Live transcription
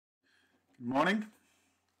Good morning.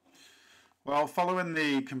 Well, following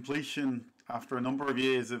the completion after a number of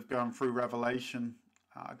years of going through Revelation,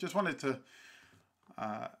 I just wanted to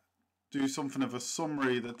do something of a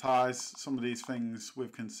summary that ties some of these things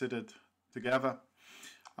we've considered together.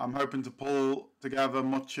 I'm hoping to pull together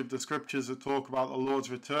much of the scriptures that talk about the Lord's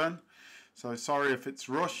return. So sorry if it's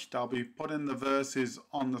rushed. I'll be putting the verses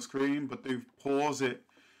on the screen, but do pause it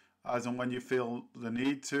as and when you feel the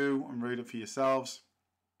need to and read it for yourselves.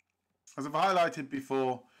 As I've highlighted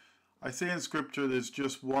before, I see in Scripture there's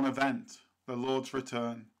just one event, the Lord's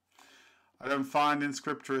return. I don't find in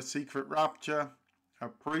Scripture a secret rapture, a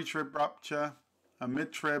pre-trib rapture, a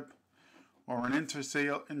mid-trib, or an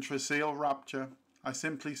intraseal rapture. I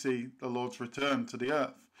simply see the Lord's return to the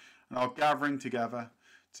earth and our gathering together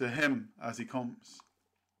to Him as He comes.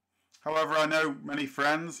 However, I know many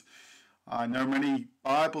friends, I know many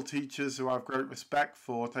Bible teachers who I have great respect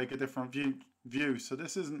for take a different view. So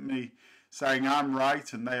this isn't me saying I'm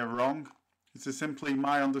right and they are wrong. This is simply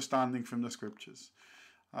my understanding from the scriptures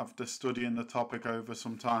after studying the topic over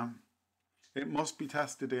some time. It must be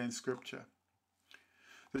tested in scripture.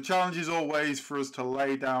 The challenge is always for us to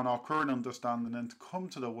lay down our current understanding and to come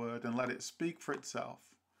to the word and let it speak for itself.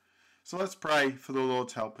 So let's pray for the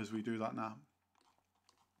Lord's help as we do that now.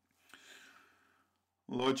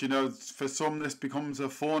 Lord, you know, for some this becomes a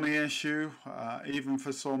thorny issue, even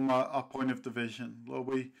for some a point of division. Lord,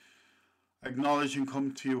 we acknowledge and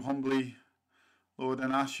come to you humbly, Lord,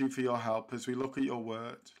 and ask you for your help as we look at your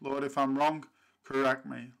word. Lord, if I'm wrong, correct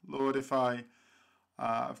me. Lord, if I've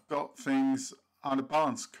got things out of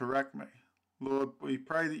balance, correct me. Lord, we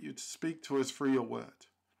pray that you'd speak to us through your word.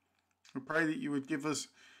 We pray that you would give us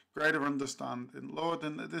greater understanding, Lord,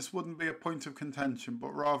 and that this wouldn't be a point of contention,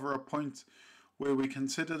 but rather a point where we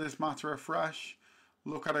consider this matter afresh,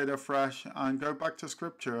 look at it afresh, and go back to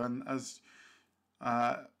Scripture, and as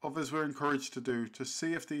others were encouraged to do, to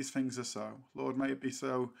see if these things are so. Lord, may it be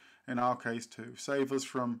so in our case too. Save us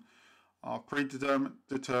from our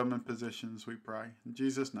predetermined positions, we pray. In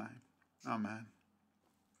Jesus' name, amen.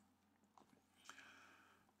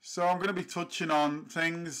 So I'm going to be touching on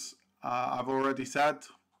things I've already said,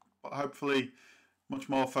 but hopefully much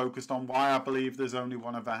more focused on why I believe there's only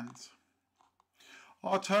one event.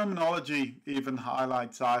 Our terminology even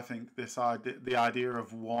highlights, I think, the idea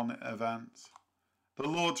of one event. The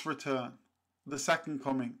Lord's return, the second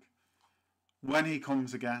coming, when He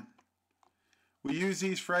comes again. We use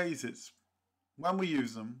these phrases. When we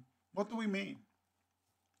use them, what do we mean?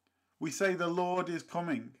 We say the Lord is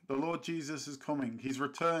coming. The Lord Jesus is coming. He's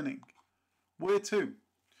returning. Where to?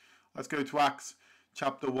 Let's go to Acts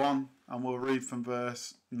chapter 1 and we'll read from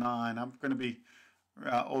verse 9. I'm going to be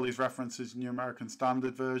all these references in New American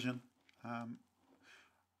Standard Version.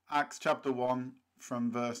 Acts chapter 1 from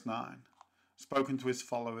verse 9. Spoken to his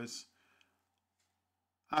followers.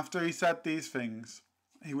 After he said these things,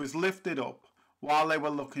 he was lifted up while they were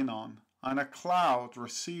looking on, and a cloud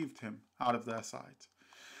received him out of their sight.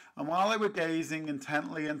 And while they were gazing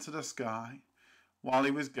intently into the sky, while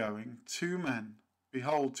he was going, two men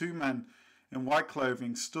in white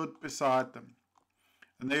clothing stood beside them.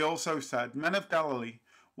 And they also said, Men of Galilee,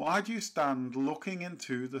 why do you stand looking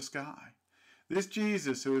into the sky? This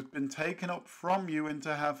Jesus who has been taken up from you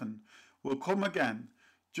into heaven will come again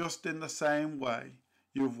just in the same way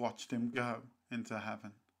you have watched him go into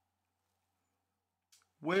heaven.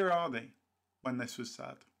 Where are they when this was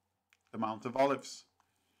said? The Mount of Olives.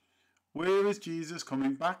 Where is Jesus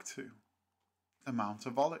coming back to? The Mount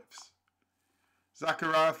of Olives.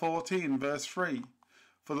 Zechariah 14 verse 3.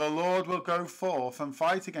 For the Lord will go forth and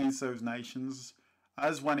fight against those nations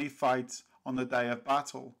as when he fights on the day of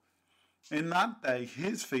battle. In that day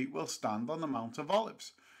his feet will stand on the Mount of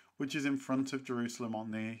Olives, which is in front of Jerusalem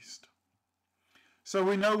on the east. So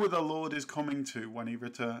we know where the Lord is coming to when he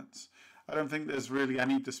returns. I don't think there's really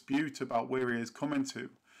any dispute about where he is coming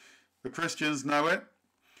to. The Christians know it.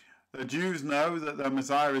 The Jews know that the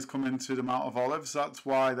Messiah is coming to the Mount of Olives. That's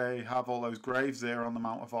why they have all those graves there on the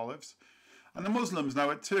Mount of Olives. And the Muslims know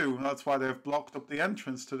it too. That's why they've blocked up the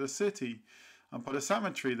entrance to the city and put a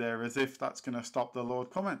cemetery there as if that's going to stop the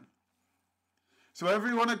Lord coming. So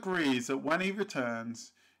everyone agrees that when he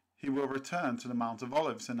returns, he will return to the Mount of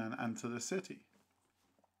Olives and then enter the city.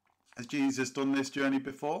 Has Jesus done this journey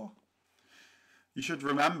before? You should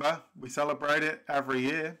remember, we celebrate it every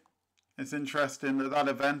year. It's interesting that that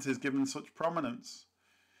event is given such prominence.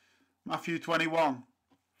 Matthew 21.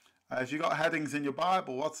 If you've got headings in your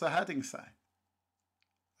Bible, what's the heading say?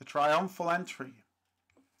 The triumphal entry.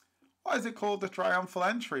 Why is it called the triumphal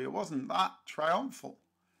entry? It wasn't that triumphal.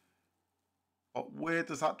 But where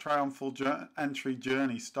does that triumphal entry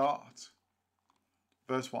journey start?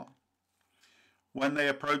 Verse 1. when they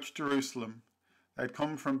approached Jerusalem, they'd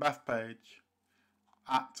come from Bethphage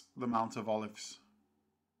at the Mount of Olives.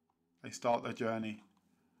 They start their journey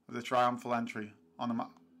of the triumphal entry on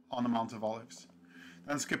the Mount of Olives.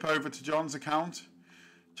 Then skip over to John's account,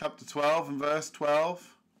 chapter 12 and verse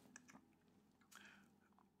 12.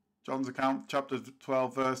 John's account, chapter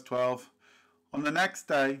 12, verse 12. On the next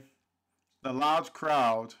day, the large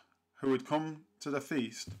crowd who had come to the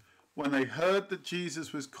feast, when they heard that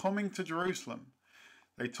Jesus was coming to Jerusalem,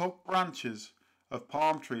 they took branches of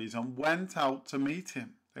palm trees and went out to meet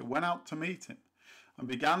him. They went out to meet him and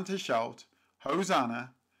began to shout,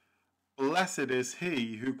 "Hosanna! Blessed is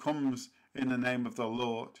he who comes in the name of the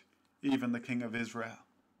Lord, even the King of Israel."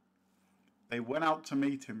 They went out to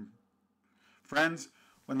meet him. Friends,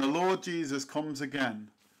 when the Lord Jesus comes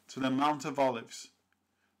again to the Mount of Olives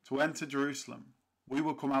to enter Jerusalem, we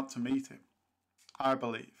will come out to meet him, I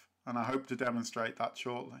believe, and I hope to demonstrate that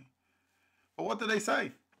shortly. But what do they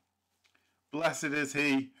say? Blessed is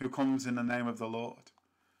he who comes in the name of the Lord.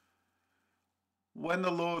 When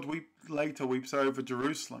the Lord later weeps over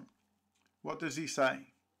Jerusalem, what does he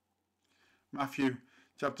say? Matthew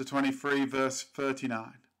chapter 23, verse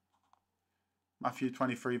 39. Matthew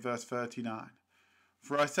 23, verse 39.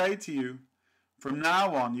 For I say to you, from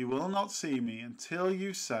now on you will not see me until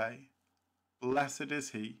you say, blessed is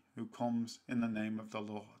he who comes in the name of the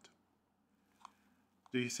Lord.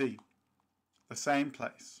 Do you see? The same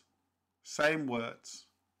place, same words.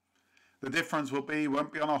 The difference won't be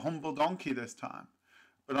on a humble donkey this time,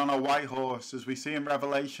 but on a white horse, as we see in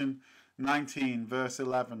Revelation 19, verse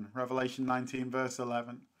 11. Revelation 19, verse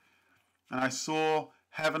 11. And I saw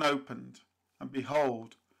heaven opened, and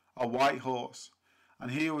behold, a white horse,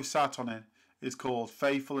 and he who sat on it is called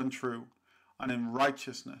Faithful and True, and in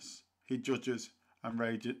righteousness he judges and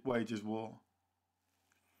wages war.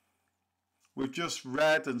 We've just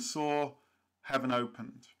read and saw heaven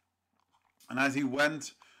opened. And as he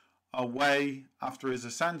went away after his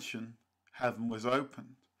ascension, heaven was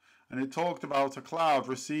opened. And it talked about a cloud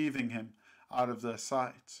receiving him out of their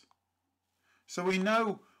sight. So we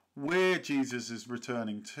know where Jesus is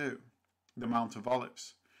returning to, the Mount of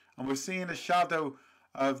Olives. And we're seeing a shadow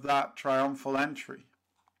of that triumphal entry.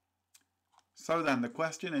 So then the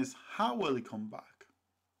question is, how will he come back?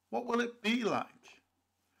 What will it be like?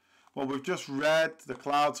 Well, we've just read the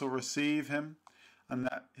clouds will receive him and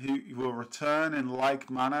that he will return in like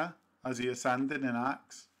manner as he ascended in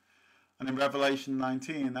Acts. And in Revelation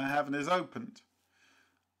 19, the heaven is opened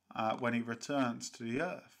when he returns to the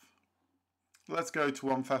earth. Let's go to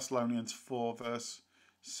 1 Thessalonians 4, verse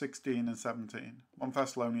 16 and 17. 1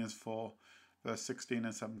 Thessalonians 4, verse 16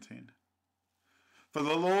 and 17. For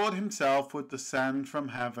the Lord himself would descend from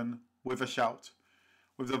heaven with a shout,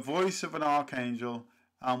 with the voice of an archangel,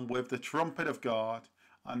 and with the trumpet of God,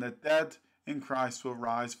 and the dead in Christ will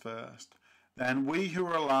rise first. Then we who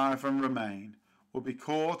are alive and remain will be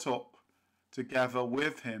caught up together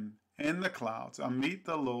with him in the clouds and meet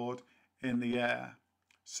the Lord in the air.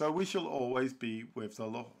 So we shall always be with the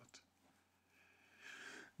Lord.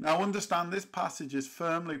 Now understand, this passage is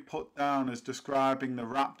firmly put down as describing the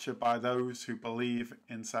rapture by those who believe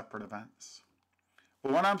in separate events.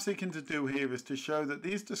 But what I'm seeking to do here is to show that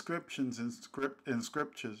these descriptions in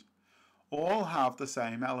scriptures all have the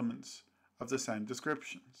same elements of the same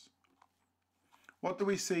descriptions. What do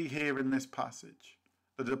we see here in this passage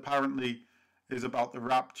that apparently is about the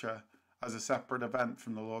rapture as a separate event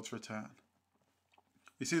from the Lord's return?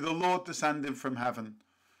 We see the Lord descending from heaven.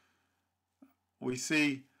 We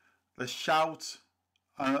see the shout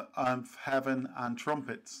of heaven and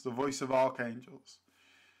trumpets, the voice of archangels.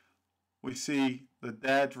 We see the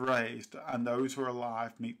dead raised and those who are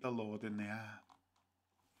alive meet the Lord in the air.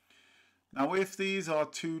 Now, if these are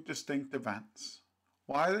two distinct events,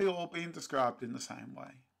 why are they all being described in the same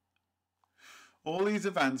way? All these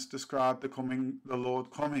events describe the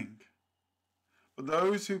Lord coming. But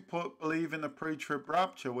those who believe in the pre-trib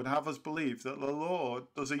rapture would have us believe that the Lord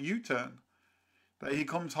does a U-turn, that he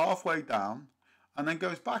comes halfway down and then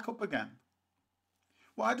goes back up again.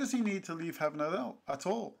 Why does he need to leave heaven at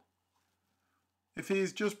all? If he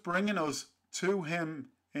is just bringing us to him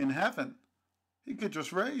in heaven, he could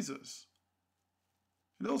just raise us.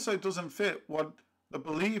 It also doesn't fit what the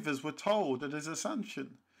believers were told at his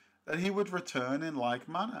ascension, that he would return in like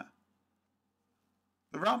manner.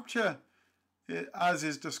 The rapture, as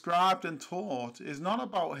is described and taught, is not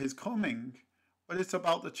about his coming, but it's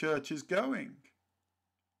about the church's going.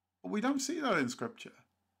 But we don't see that in Scripture.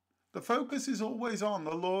 The focus is always on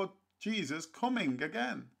the Lord Jesus coming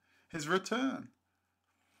again, his return.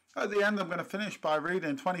 At the end, I'm going to finish by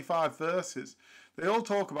reading 25 verses. They all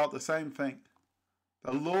talk about the same thing.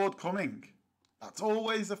 The Lord coming. That's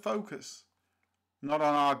always the focus, not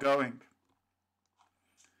on our going.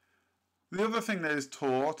 The other thing that is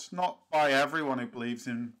taught, not by everyone who believes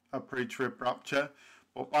in a pre-trib rapture,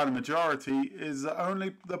 but by the majority, is that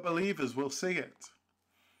only the believers will see it.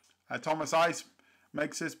 Thomas Ice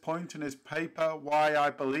makes this point in his paper, Why I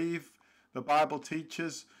Believe the Bible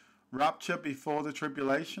Teaches Rapture Before the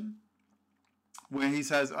Tribulation, where he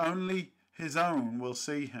says only his own will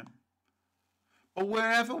see him. But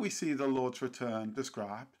wherever we see the Lord's return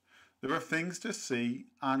described, there are things to see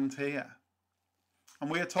and hear. And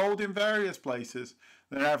we are told in various places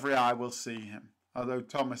that every eye will see him, although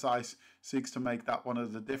Thomas Ice seeks to make that one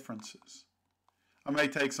of the differences. I may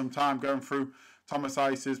take some time going through Thomas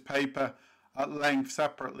Ice's paper at length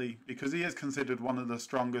separately, because he is considered one of the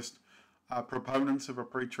strongest proponents of a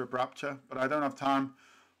pre-trib rapture, but I don't have time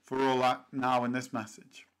for all that now in this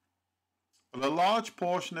message. But a large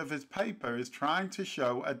portion of his paper is trying to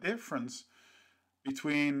show a difference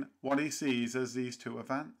between what he sees as these two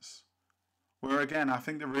events. Where again, I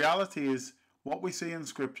think the reality is what we see in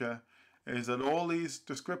Scripture is that all these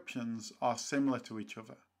descriptions are similar to each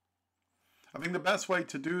other. I think the best way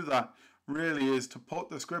to do that really is to put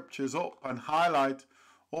the Scriptures up and highlight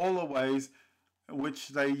all the ways in which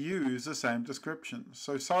they use the same descriptions.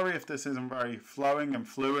 So sorry if this isn't very flowing and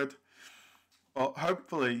fluid, but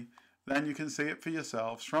hopefully then you can see it for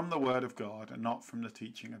yourselves from the Word of God and not from the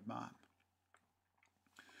teaching of man.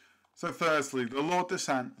 So firstly, the Lord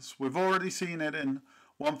descends. We've already seen it in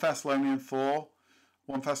 1 Thessalonians 4,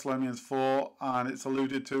 and it's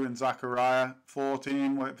alluded to in Zechariah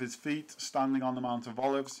 14 with his feet standing on the Mount of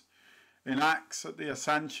Olives. In Acts at the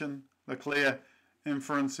Ascension, the clear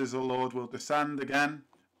inference is the Lord will descend again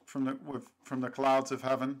from the clouds of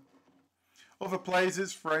heaven. Other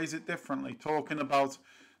places phrase it differently, talking about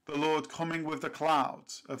the Lord coming with the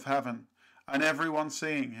clouds of heaven and everyone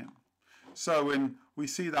seeing him. So we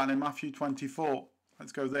see that in Matthew 24.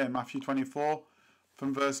 Let's go there, Matthew 24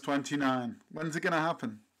 from verse 29. When's it going to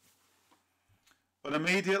happen? But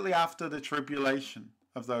immediately after the tribulation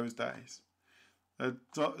of those days, the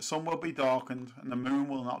sun will be darkened, and the moon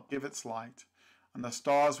will not give its light, and the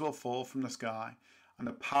stars will fall from the sky, and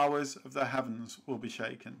the powers of the heavens will be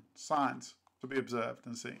shaken. Signs to be observed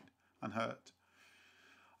and seen and heard.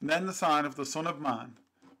 And then the sign of the Son of Man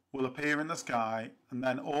will appear in the sky, and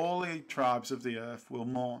then all the tribes of the earth will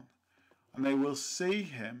mourn, and they will see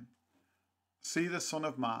the Son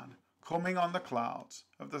of Man, coming on the clouds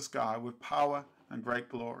of the sky with power and great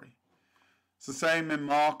glory. It's the same in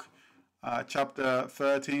Mark chapter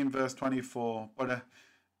 13, verse 24. But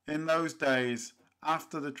in those days,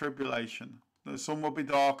 after the tribulation, the sun will be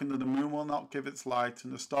darkened, and the moon will not give its light,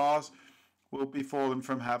 and the stars will be fallen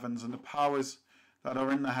from heavens, and the powers that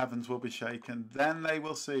are in the heavens will be shaken. Then they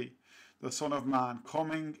will see the Son of Man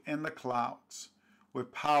coming in the clouds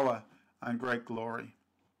with power and great glory.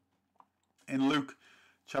 In Luke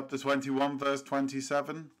chapter 21 verse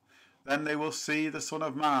 27, then they will see the Son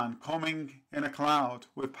of Man coming in a cloud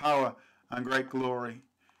with power and great glory.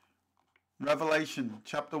 Revelation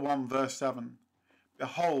chapter 1 verse 7,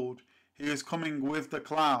 behold, he is coming with the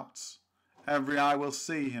clouds. Every eye will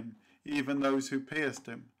see him, even those who pierced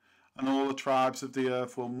him, and all the tribes of the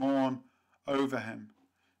earth will mourn over him.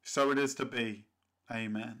 So it is to be.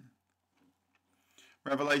 Amen.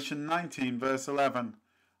 Revelation 19 verse 11,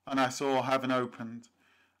 and I saw heaven opened,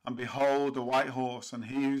 and behold a white horse, and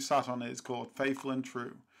he who sat on it is called Faithful and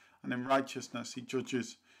True, and in righteousness he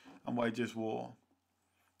judges and wages war.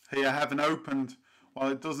 Here heaven opened, while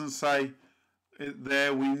it doesn't say it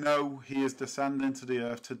there, we know he is descending to the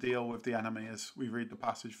earth to deal with the enemy as we read the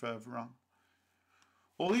passage further on.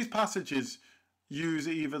 All these passages use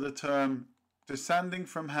either the term descending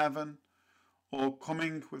from heaven or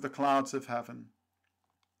coming with the clouds of heaven.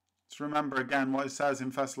 Let's remember again what it says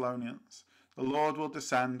in Thessalonians. The Lord will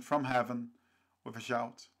descend from heaven with a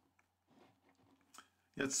shout.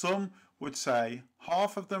 Yet some would say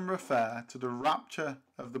half of them refer to the rapture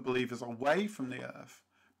of the believers away from the earth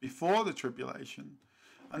before the tribulation,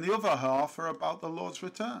 and the other half are about the Lord's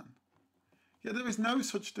return. Yet there is no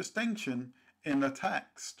such distinction in the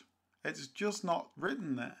text. It's just not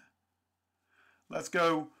written there. Let's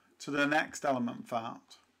go to the next element found.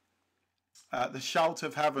 The shout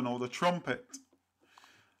of heaven, or the trumpet.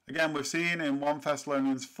 Again, we've seen in 1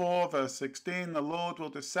 Thessalonians 4 verse 16, the Lord will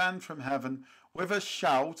descend from heaven with a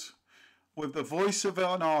shout, with the voice of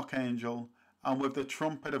an archangel, and with the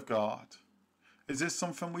trumpet of God. Is this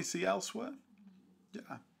something we see elsewhere?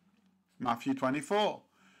 Yeah. Matthew 24.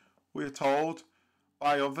 We are told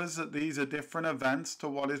by others that these are different events to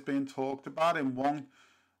what is being talked about in 1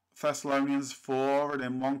 Thessalonians 4 and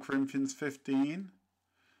in 1 Corinthians 15.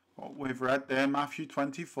 what we've read there, Matthew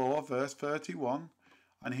 24, verse 31.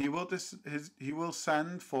 And he will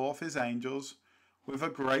send forth his angels with a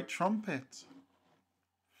great trumpet.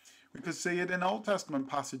 We could see it in Old Testament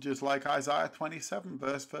passages like Isaiah 27,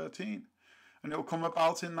 verse 13. And it will come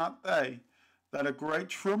about in that day that a great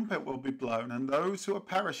trumpet will be blown, and those who are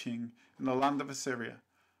perishing in the land of Assyria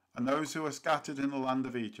and those who are scattered in the land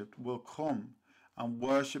of Egypt will come and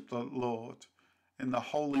worship the Lord in the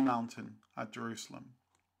holy mountain at Jerusalem.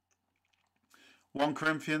 1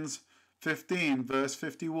 Corinthians 15, verse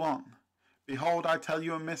 51. Behold, I tell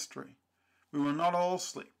you a mystery. We will not all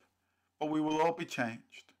sleep, but we will all be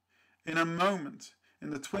changed. In a moment, in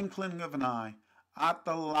the twinkling of an eye, at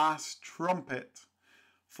the last trumpet.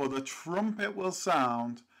 For the trumpet will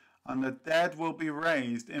sound, and the dead will be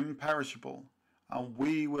raised imperishable, and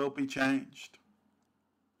we will be changed.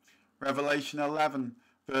 Revelation 11,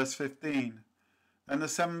 verse 15. Then the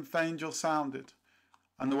seventh angel sounded,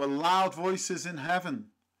 and there were loud voices in heaven,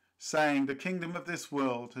 saying, the kingdom of this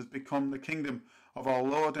world has become the kingdom of our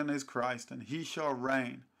Lord and his Christ, and he shall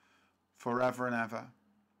reign forever and ever.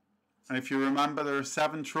 And if you remember, there are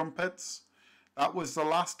 7 trumpets. That was the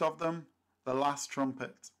last of them, the last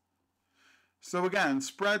trumpet. So again,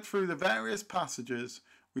 spread through the various passages,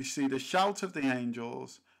 we see the shout of the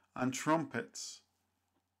angels and trumpets.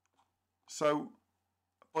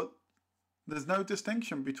 But there's no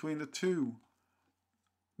distinction between the two.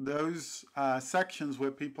 Those sections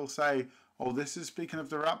where people say, oh, this is speaking of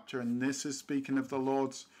the rapture and this is speaking of the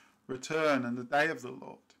Lord's return and the day of the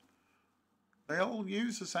Lord. They all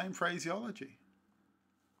use the same phraseology.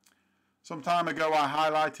 Some time ago I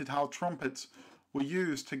highlighted how trumpets were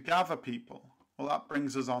used to gather people. Well, that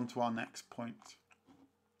brings us on to our next point.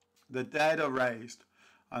 The dead are raised,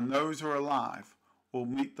 and those who are alive will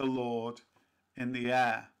meet the Lord in the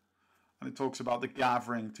air. And it talks about the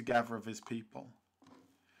gathering together of his people.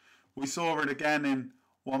 We saw it again in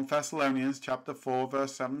 1 Thessalonians chapter 4,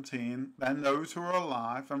 verse 17. Then those who are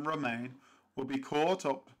alive and remain will be caught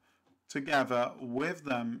up together with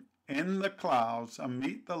them in the clouds and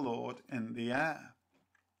meet the Lord in the air.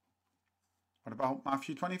 What about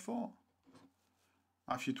Matthew 24?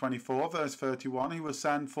 Matthew 24, verse 31, he will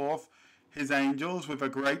send forth his angels with a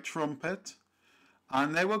great trumpet,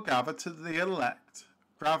 and they will gather together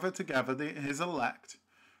his elect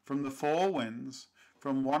from the 4 winds,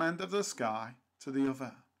 from one end of the sky to the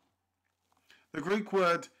other. The Greek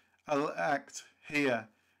word elect here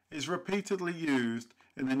is repeatedly used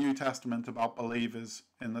in the New Testament about believers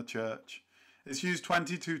in the church. It's used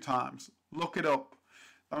 22 times. Look it up.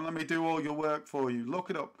 Don't let me do all your work for you. Look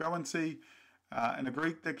it up. Go and see in a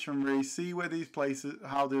Greek dictionary, see where these places,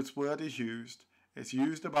 how this word is used. It's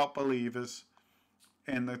used about believers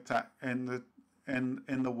in the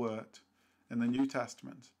word in the New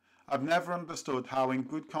Testament. I've never understood how in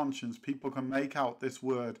good conscience people can make out this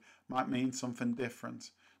word might mean something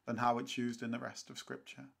different than how it's used in the rest of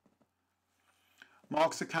Scripture.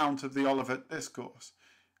 Mark's account of the Olivet Discourse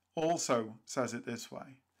also says it this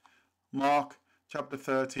way. Mark chapter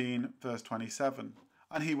 13, verse 27.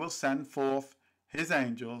 And he will send forth his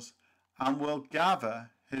angels and will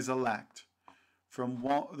gather his elect from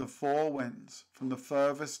the 4 winds, from the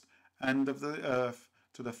furthest end of the earth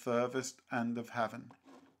to the furthest end of heaven.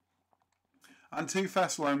 And 2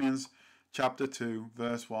 Thessalonians chapter 2,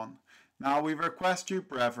 verse 1. Now we request you,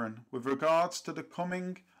 brethren, with regards to the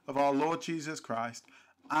coming of our Lord Jesus Christ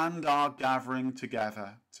and our gathering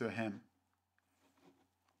together to him.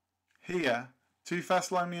 Here, 2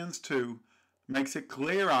 Thessalonians 2 makes it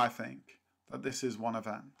clear, I think, that this is one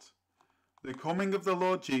event. The coming of the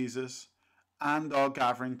Lord Jesus and our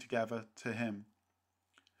gathering together to him.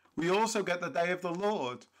 We also get the day of the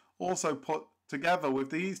Lord also put together with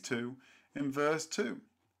these two in verse 2.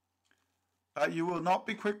 That you will not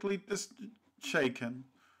be quickly shaken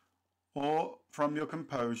or from your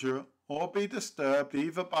composure, or be disturbed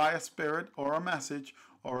either by a spirit or a message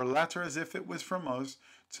or a letter as if it was from us,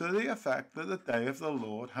 to the effect that the day of the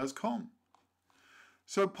Lord has come.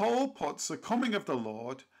 So Paul puts the coming of the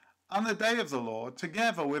Lord and the day of the Lord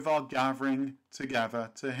together with our gathering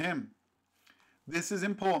together to him. This is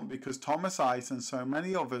important because Thomas Ice and so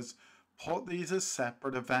many others put these as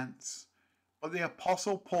separate events. But the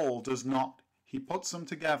Apostle Paul does not. He puts them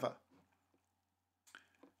together.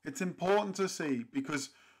 It's important to see because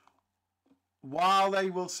while they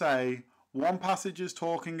will say one passage is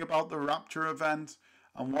talking about the rapture event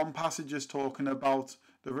and one passage is talking about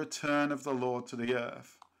the return of the Lord to the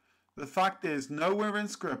earth, the fact is nowhere in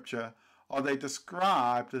Scripture are they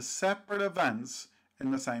described as separate events in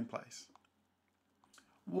the same place.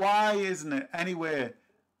 Why isn't it anywhere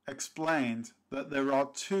explained that there are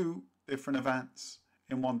 2 different events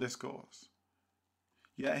in one discourse.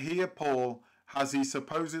 Yet here Paul has these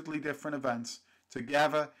supposedly different events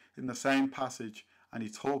together in the same passage, and he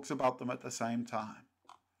talks about them at the same time.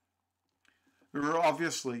 There are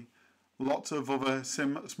obviously lots of other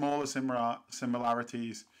smaller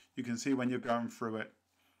similarities you can see when you're going through it.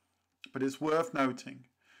 But it's worth noting,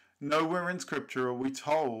 nowhere in Scripture are we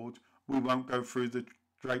told we won't go through the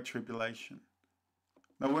Great Tribulation.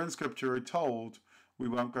 Nowhere in Scripture are we told we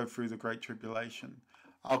won't go through the Great Tribulation.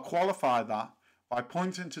 I'll qualify that by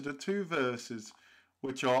pointing to the two verses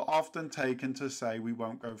which are often taken to say we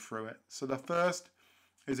won't go through it. So the first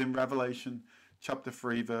is in Revelation chapter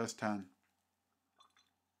 3 verse 10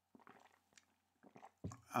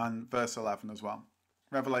 and verse 11 as well.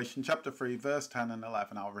 Revelation chapter 3 verse 10 and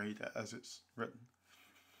 11, I'll read it as it's written.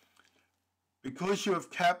 Because you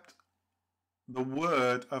have kept the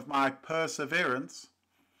word of my perseverance,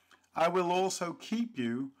 I will also keep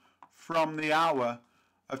you from the hour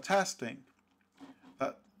of testing,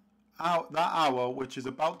 that hour which is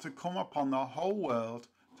about to come upon the whole world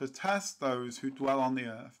to test those who dwell on the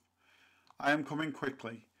earth. I am coming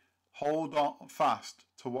quickly. Hold on fast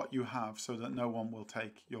to what you have so that no one will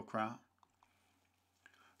take your crown.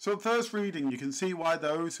 So at first reading, you can see why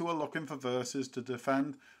those who are looking for verses to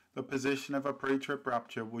defend the position of a pre-trib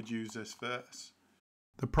rapture would use this verse.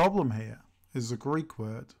 The problem here is the Greek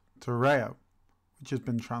word tereo, which has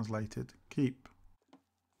been translated keep.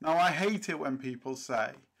 Now I hate it when people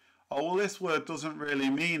say, oh well, this word doesn't really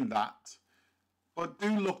mean that. But do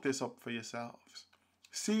look this up for yourselves.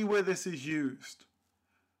 See where this is used.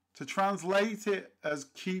 To translate it as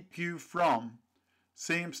keep you from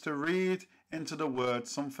seems to read into the word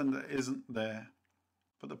something that isn't there.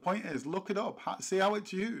 But the point is, look it up. See how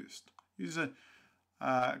it's used. Use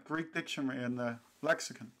a Greek dictionary in the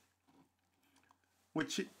lexicon.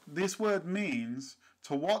 This word means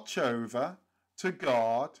to watch over, to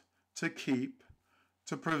guard, to keep,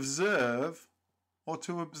 to preserve, or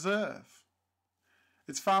to observe.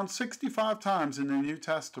 It's found 65 times in the New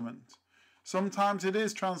Testament. Sometimes it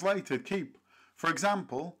is translated keep. For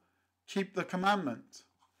example, keep the commandment.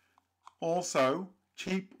 Also,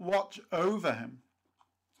 keep watch over him.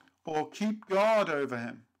 Or keep guard over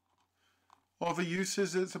him. Other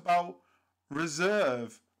uses, it's about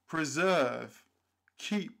reserve, preserve,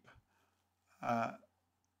 keep,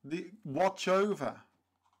 watch over.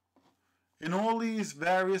 In all these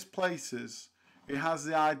various places, it has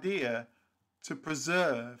the idea to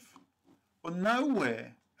preserve, but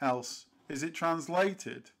nowhere else is it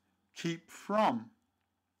translated keep from.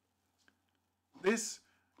 This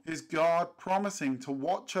is God promising to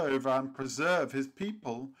watch over and preserve his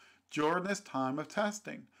people during this time of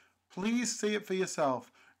testing. Please see it for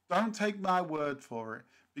yourself. Don't take my word for it,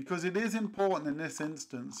 because it is important in this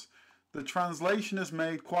instance. The translation has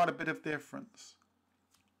made quite a bit of difference.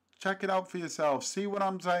 Check it out for yourself. See what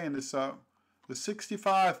I'm saying is so. The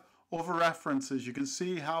 65 other references, you can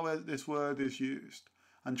see how this word is used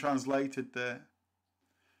and translated there.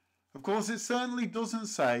 Of course, it certainly doesn't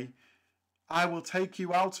say, I will take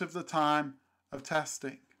you out of the time of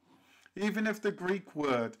testing. Even if the Greek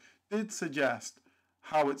word did suggest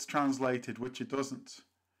how it's translated, which it doesn't,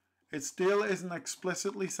 it still isn't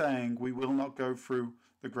explicitly saying we will not go through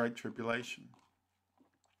the Great Tribulation.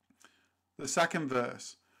 The second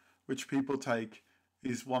verse, which people take,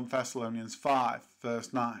 is 1 Thessalonians 5,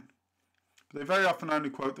 verse 9. But they very often only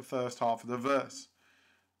quote the first half of the verse.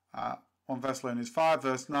 1 Thessalonians 5,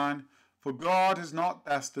 verse 9, for God has not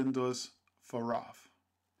destined us for wrath.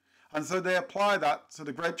 And so they apply that to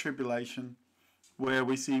the Great Tribulation, where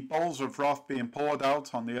we see bowls of wrath being poured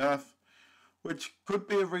out on the earth, which could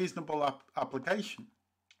be a reasonable application.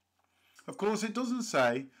 Of course, it doesn't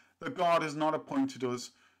say that God has not appointed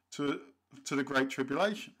us to the Great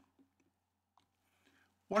Tribulation.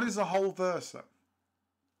 What is the whole verse, though?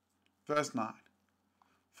 Verse 9.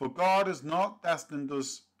 For God has not destined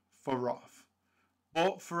us for wrath,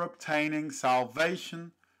 but for obtaining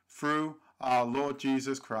salvation through our Lord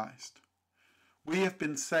Jesus Christ. We have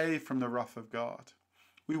been saved from the wrath of God.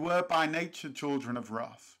 We were by nature children of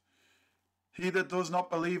wrath. He that does not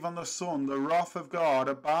believe on the Son, the wrath of God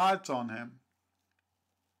abides on him.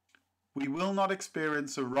 We will not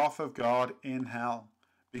experience the wrath of God in hell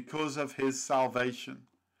because of his salvation.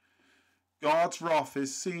 God's wrath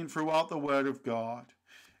is seen throughout the Word of God.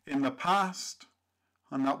 In the past,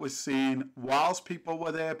 and that was seen whilst people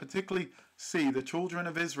were there, particularly see the children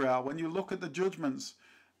of Israel. When you look at the judgments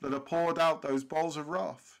that are poured out, those bowls of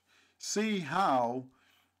wrath, see how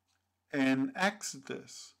in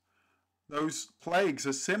Exodus those plagues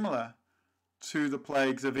are similar to the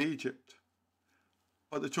plagues of Egypt.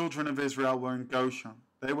 But the children of Israel were in Goshen.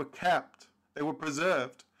 They were kept They were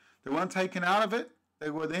preserved. They weren't taken out of it. They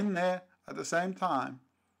were in there at the same time,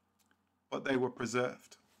 but they were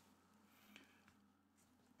preserved.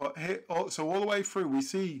 But here, so all the way through, we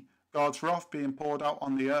see God's wrath being poured out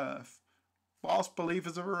on the earth whilst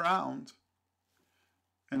believers are around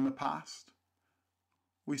in the past.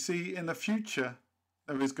 We see in the future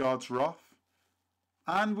there is God's wrath,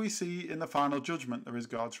 and we see in the final judgment there is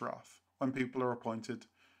God's wrath when people are appointed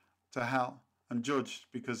to hell and judged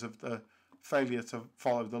because of the failure to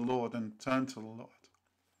follow the Lord and turn to the Lord.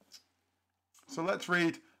 So let's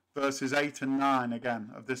read verses 8 and 9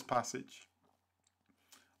 again of this passage.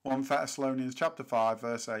 1 Thessalonians chapter 5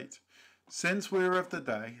 verse 8. Since we are of the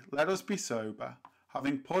day, let us be sober,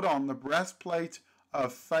 having put on the breastplate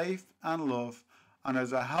of faith and love, and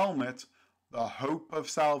as a helmet, the hope of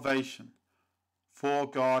salvation. For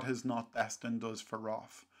God has not destined us for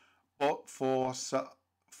wrath, but for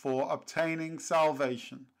obtaining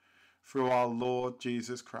salvation through our Lord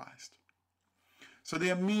Jesus Christ. So the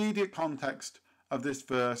immediate context of this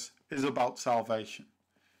verse is about salvation.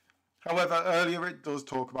 However, earlier it does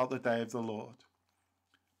talk about the day of the Lord.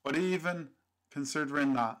 But even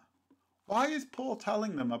considering that, why is Paul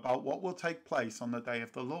telling them about what will take place on the day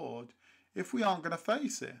of the Lord if we aren't going to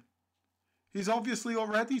face it? He's obviously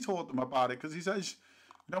already taught them about it, because he says,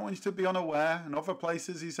 I don't want you to be unaware. In other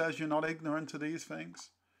places he says, you're not ignorant of these things.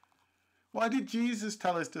 Why did Jesus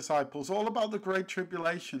tell his disciples all about the Great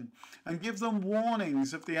Tribulation and give them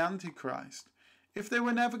warnings of the Antichrist if they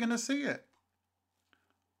were never going to see it?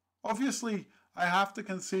 Obviously, I have to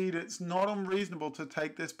concede it's not unreasonable to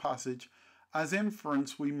take this passage as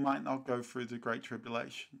inference we might not go through the Great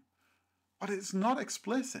Tribulation. But it's not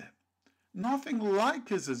explicit. Nothing like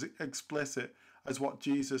is as explicit as what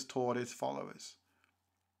Jesus taught his followers.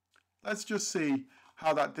 Let's just see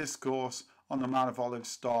how that discourse on the Mount of Olives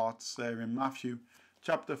starts there in Matthew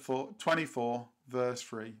chapter 24, verse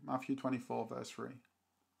 3. Matthew 24, verse 3.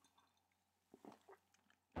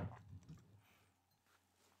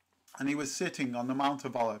 And he was sitting on the Mount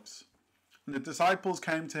of Olives, and the disciples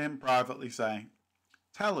came to him privately, saying,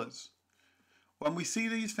 Tell us, when will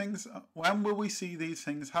we see these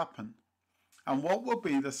things happen? And what will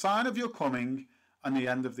be the sign of your coming and the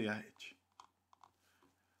end of the age?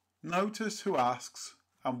 Notice who asks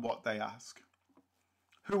and what they ask.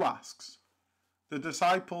 Who asks? The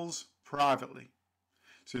disciples privately.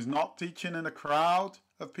 So he's not teaching in a crowd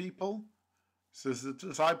of people. So the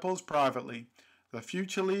disciples privately. The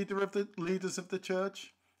future leaders of the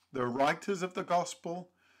church, the writers of the gospel.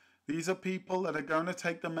 These are people that are going to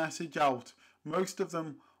take the message out. Most of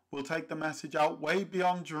them will take the message out way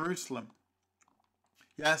beyond Jerusalem.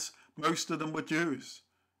 Yes, most of them were Jews,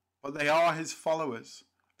 but they are his followers.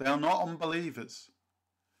 They are not unbelievers.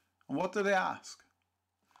 And what do they ask?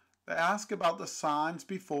 They ask about the signs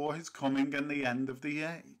before his coming and the end of the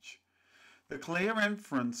age. The clear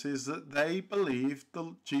inference is that they believe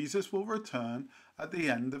that Jesus will return at the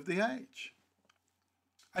end of the age.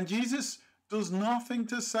 And Jesus does nothing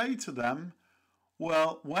to say to them,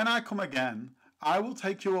 well, when I come again, I will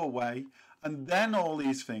take you away, and then all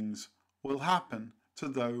these things will happen to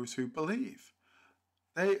those who believe.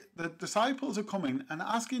 The disciples are coming and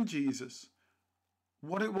asking Jesus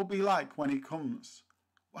what it will be like when he comes,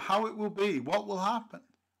 how it will be, what will happen.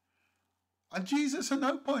 And Jesus at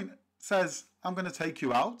no point says, I'm going to take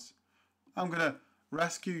you out. I'm going to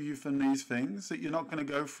rescue you from these things, that you're not going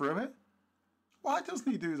to go through it. Why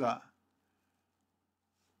doesn't he do that?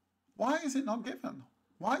 Why is it not given?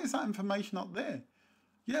 Why is that information not there?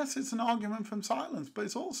 Yes, it's an argument from silence, but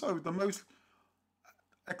it's also the most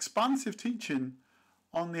expansive teaching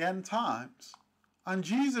on the end times. And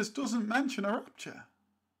Jesus doesn't mention a rapture.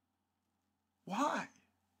 Why?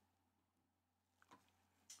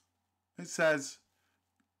 It says,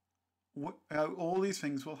 all these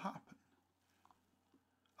things will happen.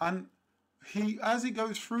 And as he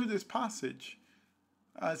goes through this passage,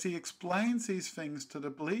 as he explains these things to the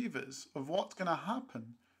believers of what's going to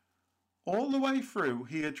happen, all the way through,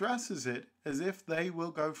 he addresses it as if they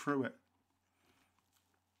will go through it.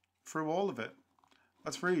 Through all of it.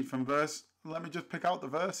 Let's read from let me just pick out the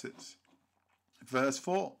verses. Verse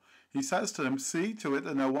 4. He says to them, see to it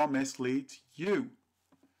that no one misleads you,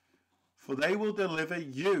 for they will deliver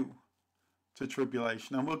you to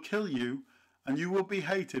tribulation and will kill you, and you will be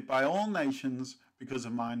hated by all nations because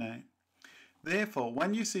of my name. Therefore,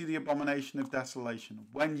 when you see the abomination of desolation,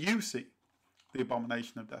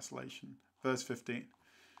 verse 15,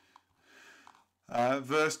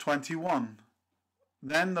 verse 21,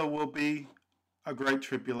 then there will be a great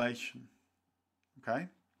tribulation. Okay?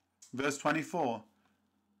 Verse 24,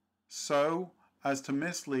 so as to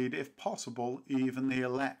mislead, if possible, even the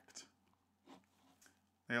elect.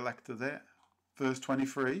 They elected it. Verse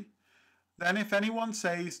 23, then if anyone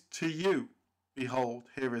says to you, behold,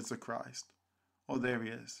 here is the Christ, or there he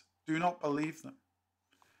is, do not believe them.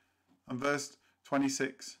 And verse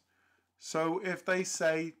 26, so if they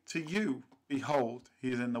say to you, behold,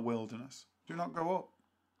 he is in the wilderness, do not go up.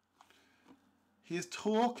 He is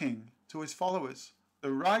talking to his followers,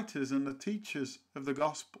 the writers and the teachers of the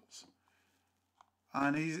Gospels.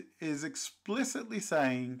 And he is explicitly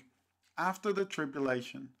saying, after the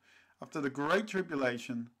tribulation, after the great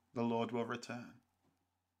tribulation, the Lord will return.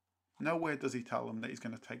 Nowhere does he tell them that he's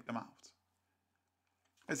going to take them out.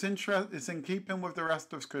 It's in keeping with the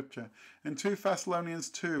rest of Scripture. In 2 Thessalonians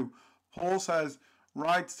 2, Paul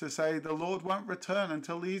writes to say the Lord won't return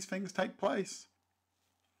until these things take place.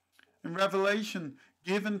 In Revelation,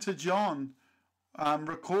 given to John,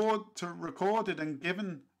 recorded and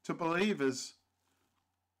given to believers,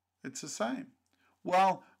 it's the same.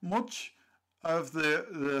 While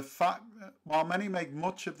many make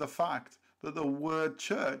much of the fact that the word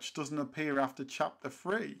church doesn't appear after chapter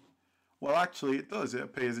 3, well, actually it does. It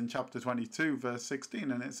appears in chapter 22, verse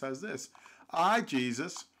 16, and it says this, I,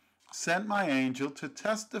 Jesus, sent my angel to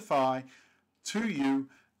testify to you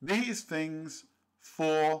these things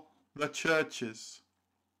for the churches.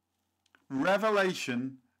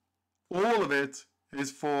 Revelation, all of it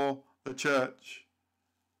is for the church.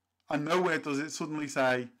 And nowhere does it suddenly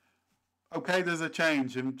say, okay, there's a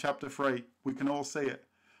change in chapter 3. We can all see it.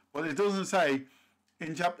 But it doesn't say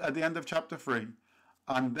at the end of chapter 3,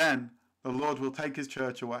 and then the Lord will take his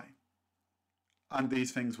church away. And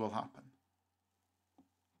these things will happen.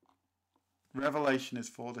 Revelation is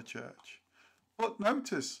for the church. But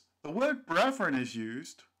notice, the word brethren is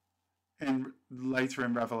used later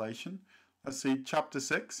in Revelation. Let's see, chapter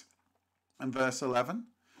 6 and verse 11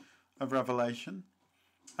 of Revelation.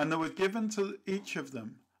 And there was given to each of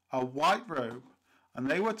them a white robe, and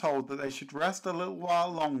they were told that they should rest a little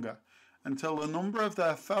while longer until the number of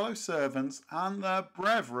their fellow servants and their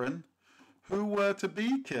brethren who were to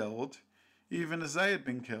be killed, even as they had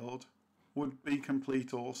been killed, would be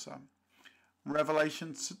complete also.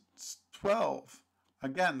 Revelation 12,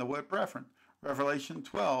 again the word brethren. Revelation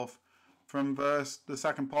 12 from the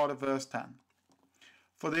second part of verse 10.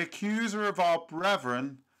 For the accuser of our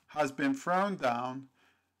brethren has been thrown down,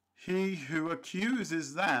 he who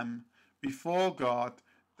accuses them before God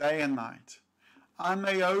day and night. And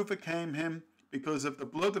they overcame him because of the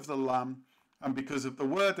blood of the Lamb and because of the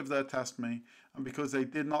word of their testimony and because they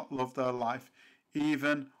did not love their life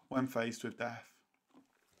even when faced with death.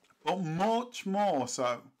 But much more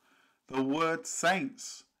so, the word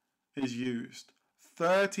saints is used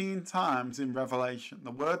 13 times in Revelation.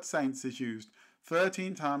 The word saints is used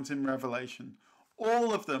 13 times in Revelation.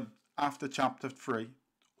 All of them after chapter 3.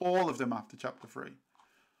 All of them after chapter 3.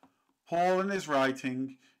 Paul in his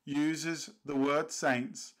writing uses the word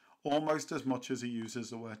saints almost as much as he uses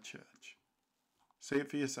the word church. See it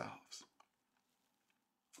for yourselves.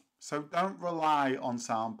 So don't rely on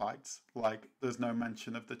sound bites like there's no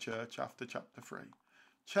mention of the church after chapter 3.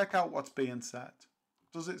 Check out what's being said.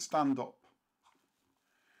 Does it stand up?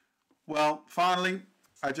 Well, finally,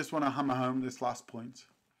 I just want to hammer home this last point.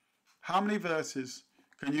 How many verses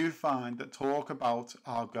can you find that talk about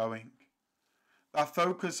our going? That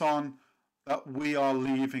focus on that we are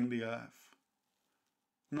leaving the earth.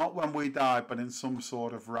 Not when we die, but in some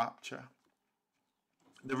sort of rapture.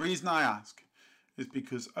 The reason I ask is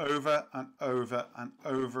because over and over and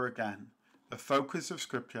over again, the focus of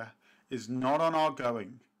Scripture is not on our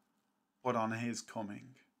going, but on his coming.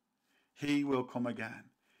 He will come again.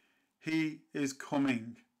 He is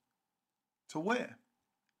coming to where?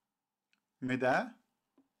 Midair?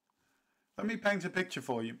 Let me paint a picture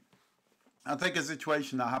for you. I'll take a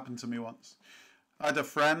situation that happened to me once. I had a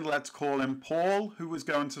friend, let's call him Paul, who was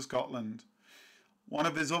going to Scotland. One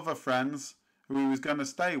of his other friends, who he was going to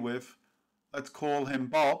stay with, let's call him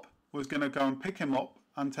Bob, was going to go and pick him up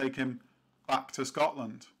and take him back to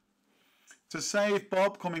Scotland. To save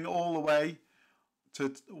Bob coming all the way to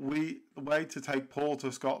take Paul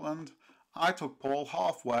to Scotland, I took Paul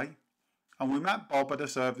halfway, and we met Bob at a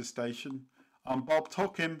service station, and Bob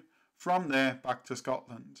took him from there back to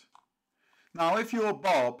Scotland. Now, if you're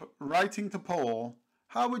Bob writing to Paul,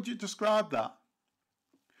 how would you describe that?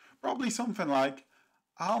 Probably something like,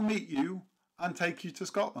 I'll meet you and take you to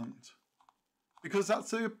Scotland. Because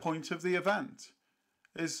that's the point of the event,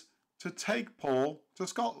 is to take Paul to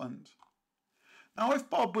Scotland. Now, if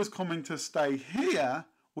Bob was coming to stay here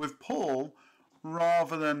with Paul,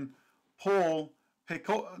 rather than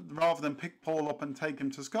pick Paul up and take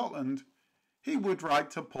him to Scotland, he would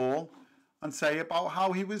write to Paul and say about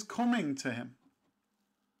how he was coming to him.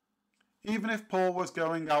 Even if Paul was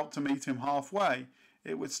going out to meet him halfway,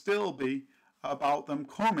 it would still be about them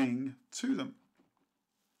coming to them.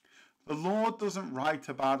 The Lord doesn't write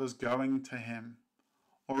about us going to him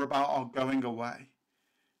or about our going away.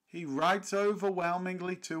 He writes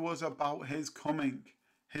overwhelmingly to us about his coming,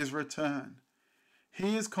 his return.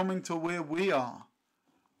 He is coming to where we are.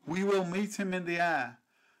 We will meet him in the air.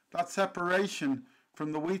 That separation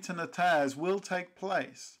from the wheat and the tares will take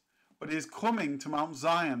place, but he is coming to Mount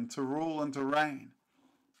Zion to rule and to reign.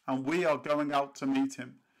 And we are going out to meet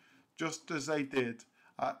him, just as they did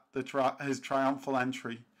at his triumphal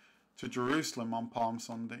entry to Jerusalem on Palm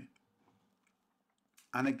Sunday.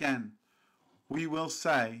 And again, we will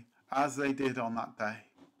say, as they did on that day,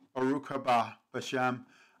 Baruch haba b'shem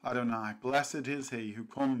Adonai, blessed is he who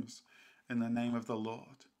comes in the name of the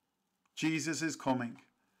Lord. Jesus is coming.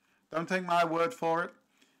 Don't take my word for it.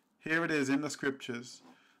 Here it is in the scriptures.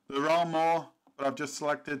 There are more, but I've just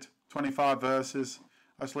selected 25 verses.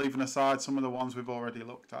 I was leaving aside some of the ones we've already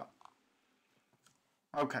looked at.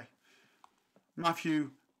 Okay.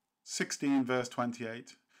 Matthew 16 verse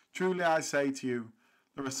 28. Truly I say to you,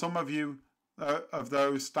 there are some of you, of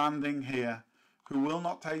those standing here, who will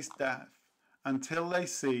not taste death until they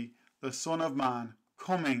see the Son of Man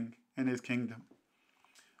coming in his kingdom.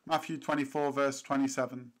 Matthew 24 verse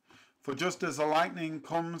 27. For just as the lightning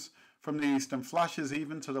comes from the east and flashes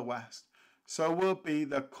even to the west, so will be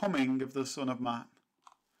the coming of the Son of Man.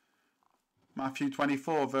 Matthew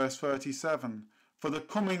 24 verse 37. For the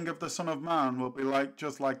coming of the Son of Man will be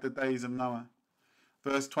just like the days of Noah.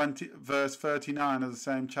 Verse 39 of the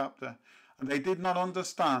same chapter. And they did not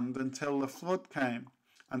understand until the flood came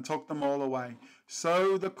and took them all away.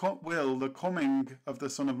 So will the coming of the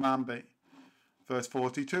Son of Man be. Verse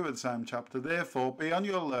 42 of the same chapter. Therefore be on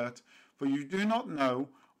your alert, for you do not know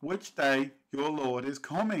which day your Lord is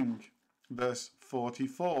coming. Verse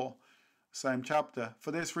 44, same chapter.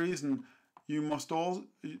 For this reason you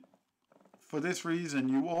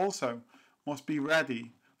also must be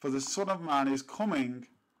ready, for the Son of Man is coming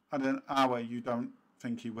at an hour you don't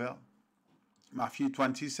think he will. Matthew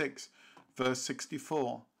 26, verse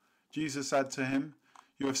 64. Jesus said to him,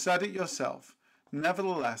 you have said it yourself.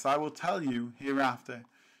 Nevertheless, I will tell you hereafter,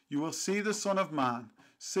 you will see the Son of Man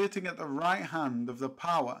sitting at the right hand of the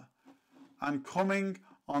power and coming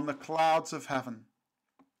on the clouds of heaven.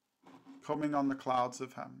 Coming on the clouds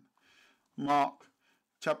of heaven. Mark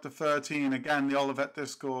chapter 13, again the Olivet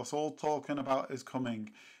Discourse, all talking about his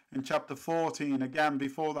coming. In chapter 14, again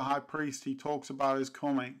before the high priest, he talks about his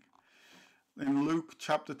coming. In Luke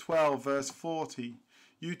chapter 12, verse 40,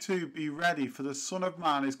 you too be ready, for the Son of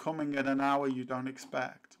Man is coming at an hour you don't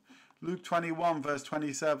expect. Luke 21, verse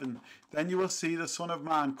 27, then you will see the Son of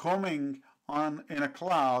Man coming in a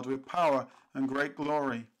cloud with power and great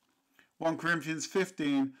glory. 1 Corinthians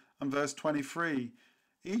 15 and verse 23,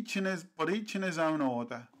 each in his own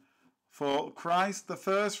order. For Christ the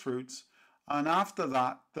firstfruits, and after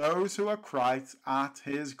that those who are Christ at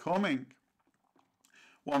his coming.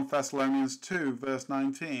 1 Thessalonians 2 verse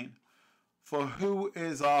 19. For who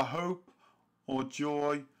is our hope or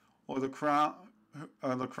joy or the crown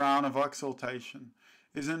of exaltation?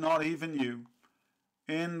 Is it not even you,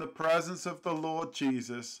 in the presence of the Lord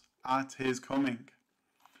Jesus at his coming?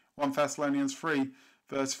 1 Thessalonians 3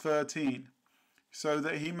 verse 13. So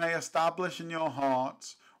that he may establish in your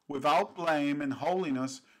hearts without blame in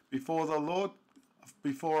holiness before the Lord,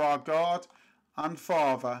 before our God and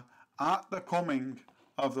Father at the coming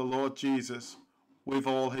of the Lord Jesus with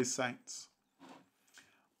all his saints.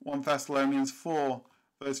 1 Thessalonians 4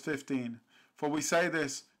 verse 15. For we say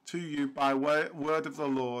this to you by word of the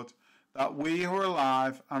Lord, that we who are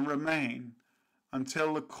alive and remain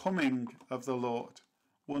until the coming of the Lord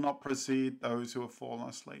will not precede those who have fallen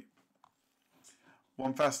asleep.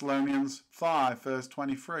 1 Thessalonians 5 verse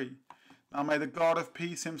 23. Now may the God of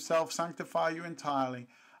peace himself sanctify you entirely,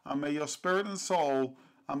 and may your spirit and soul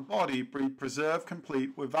and body be preserved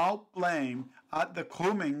complete without blame at the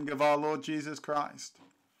coming of our Lord Jesus Christ.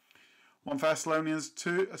 2 Thessalonians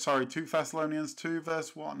 2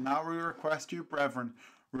 verse 1. Now we request you, brethren,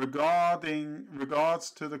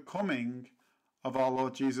 regards to the coming of our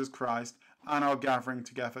Lord Jesus Christ and our gathering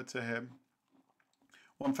together to him.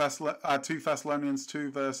 2 Thessalonians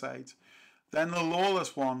 2 verse 8. Then the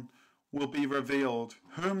lawless one will be revealed,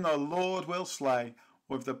 whom the Lord will slay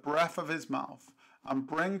with the breath of his mouth, and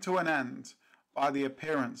bring to an end by the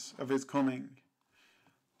appearance of his coming.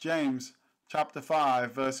 James chapter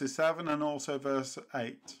 5 verses 7 and also verse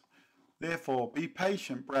 8. Therefore be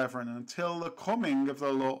patient, brethren, until the coming of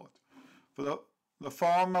the Lord. For the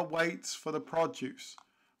farmer waits for the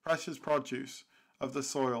precious produce of the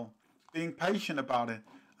soil, being patient about it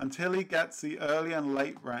until he gets the early and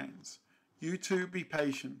late rains. You too be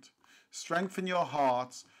patient. Strengthen your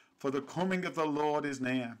hearts, for the coming of the Lord is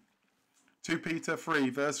near. 2 Peter 3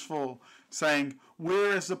 verse 4, saying,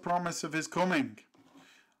 where is the promise of his coming?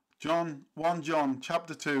 1 John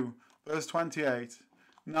chapter 2 verse 28,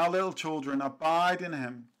 now little children, abide in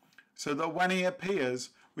him, so that when he appears,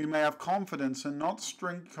 we may have confidence and not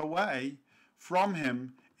shrink away from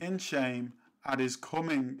him in shame at his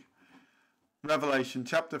coming. Revelation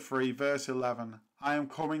chapter 3 verse 11, I am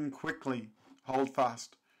coming quickly. Hold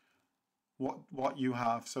fast what you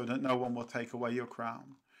have, so that no one will take away your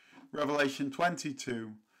crown. Revelation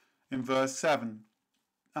 22 in verse 7,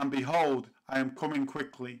 and behold, I am coming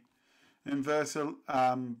quickly. In verse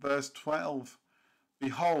 12,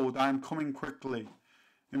 behold, I am coming quickly.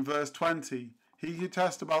 In verse 20, he who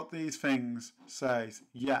tests about these things says,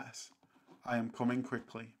 yes, I am coming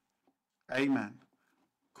quickly. Amen.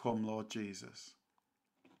 Come, Lord Jesus.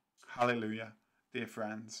 Hallelujah, dear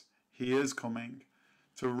friends. He is coming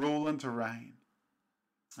to rule and to reign.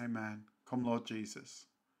 Amen. Come, Lord Jesus.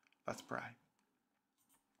 Let's pray.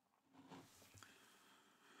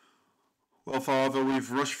 Well, Father,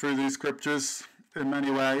 we've rushed through these scriptures in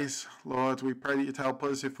many ways. Lord, we pray that you'd help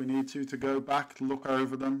us if we need to go back, look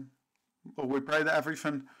over them. Lord, we pray that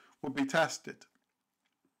everything would be tested.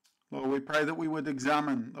 Lord, we pray that we would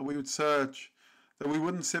examine, that we would search, that we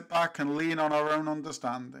wouldn't sit back and lean on our own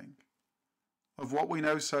understanding of what we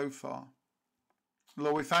know so far.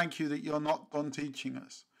 Lord, we thank you that you're not done teaching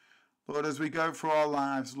us. Lord, as we go through our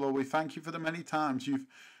lives, Lord, we thank you for the many times you've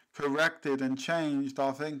corrected and changed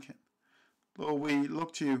our thinking. Lord, we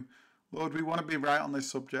look to you. Lord, we want to be right on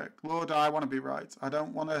this subject. Lord, I want to be right. I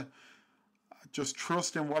don't want to just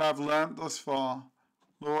trust in what I've learned thus far.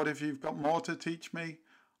 Lord, if you've got more to teach me,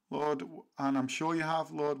 Lord, and I'm sure you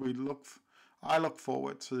have, Lord, I look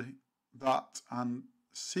forward to that and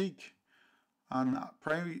seek and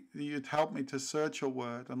pray that you'd help me to search your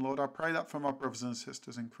word. And Lord, I pray that for my brothers and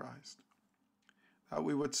sisters in Christ, that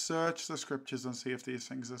we would search the scriptures and see if these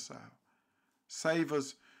things are so. Save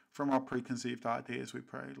us from our preconceived ideas, we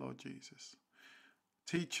pray, Lord Jesus.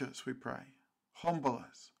 Teach us, we pray. Humble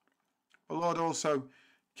us. But Lord, also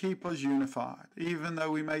keep us unified, even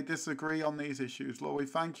though we may disagree on these issues. Lord, we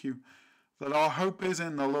thank you that our hope is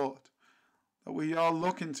in the Lord, that we are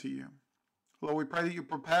looking to you. Lord, we pray that you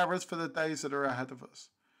prepare us for the days that are ahead of us.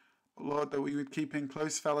 But Lord, that we would keep in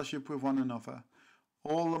close fellowship with one another,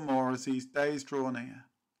 all the more as these days draw near.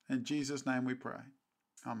 In Jesus' name we pray.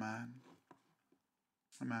 Amen.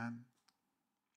 Amen.